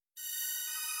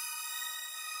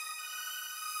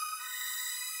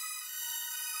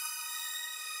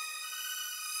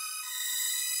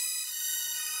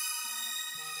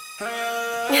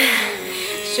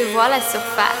Je vois la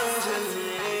surface.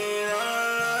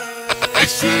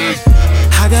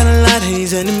 I got a lot of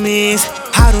these enemies.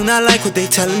 I do not like what they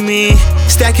telling me.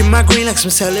 Stacking my green like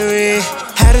some celery.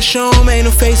 Had a show, ain't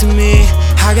no facing me.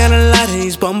 I got a lot of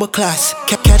these bumble clots.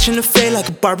 Kept catching the fade like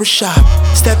a barbershop.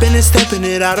 Stepping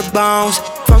it out of bounds.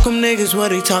 Fuck them niggas, what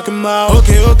they talking about?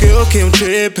 Okay, I'm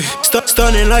tripping.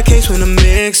 Stunning like case when I'm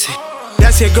mixing.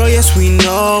 That's your girl, yes we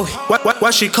know it.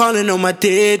 Why she calling on my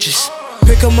digits?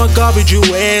 Pick up my garbage, you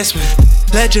ask me.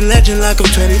 Legend like I'm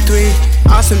 23.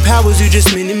 Austin Powers, you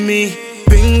just mini me.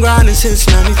 Been grinding since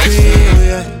 93,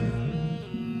 yeah.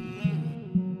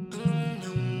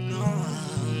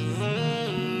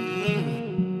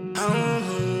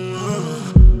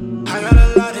 I got a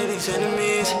lot of these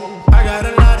enemies. I got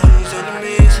a lot of these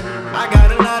enemies. I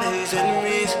got a lot of these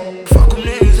enemies. Fuck them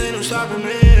niggas, ain't no stopping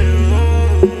me.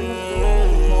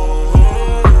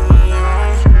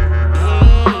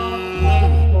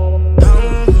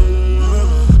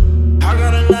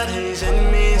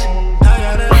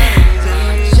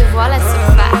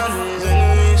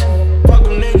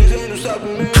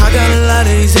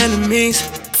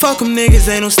 Fuck them niggas,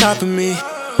 ain't no stopping me.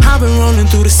 I been rolling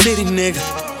through the city, nigga.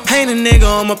 Ain't a nigga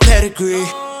on my pedigree.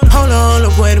 Hold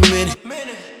up, wait a minute.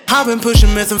 I been pushing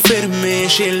methamphetamine.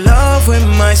 She in love with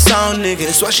my sound, nigga.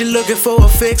 That's why she looking for a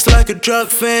fix like a drug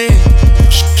fiend.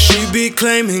 She be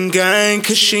claiming gang,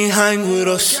 cause she hang with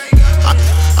us.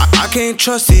 I can't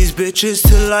trust these bitches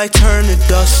till I turn to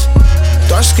dust.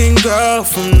 Dark-skinned girl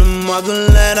from the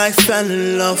motherland, I fell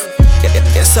in love.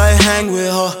 Yes, I hang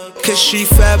with her, cause she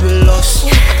fabulous.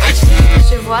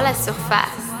 Je vois la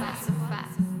surface.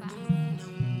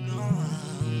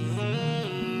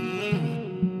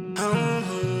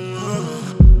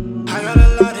 I got a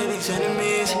lot of these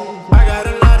enemies. I got a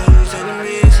lot of these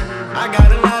enemies. I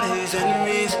got a lot of these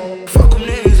enemies. Fuck them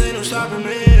niggas, ain't no stopping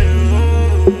me.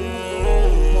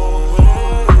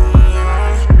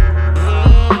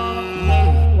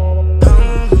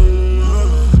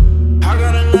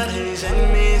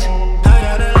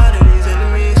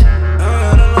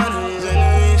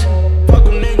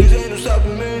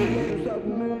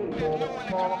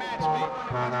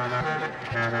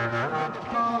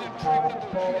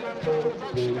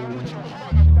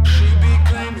 She be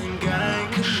claiming gang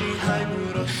cause she hang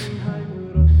with us.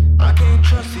 I can't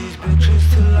trust these bitches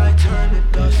till I turn to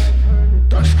dust.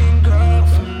 Dark-skinned girl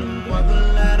from the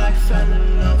motherland, I fell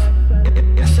in love.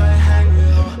 Yes, I hang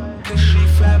with her cause she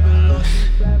fabulous.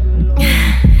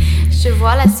 Je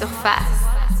vois la surface.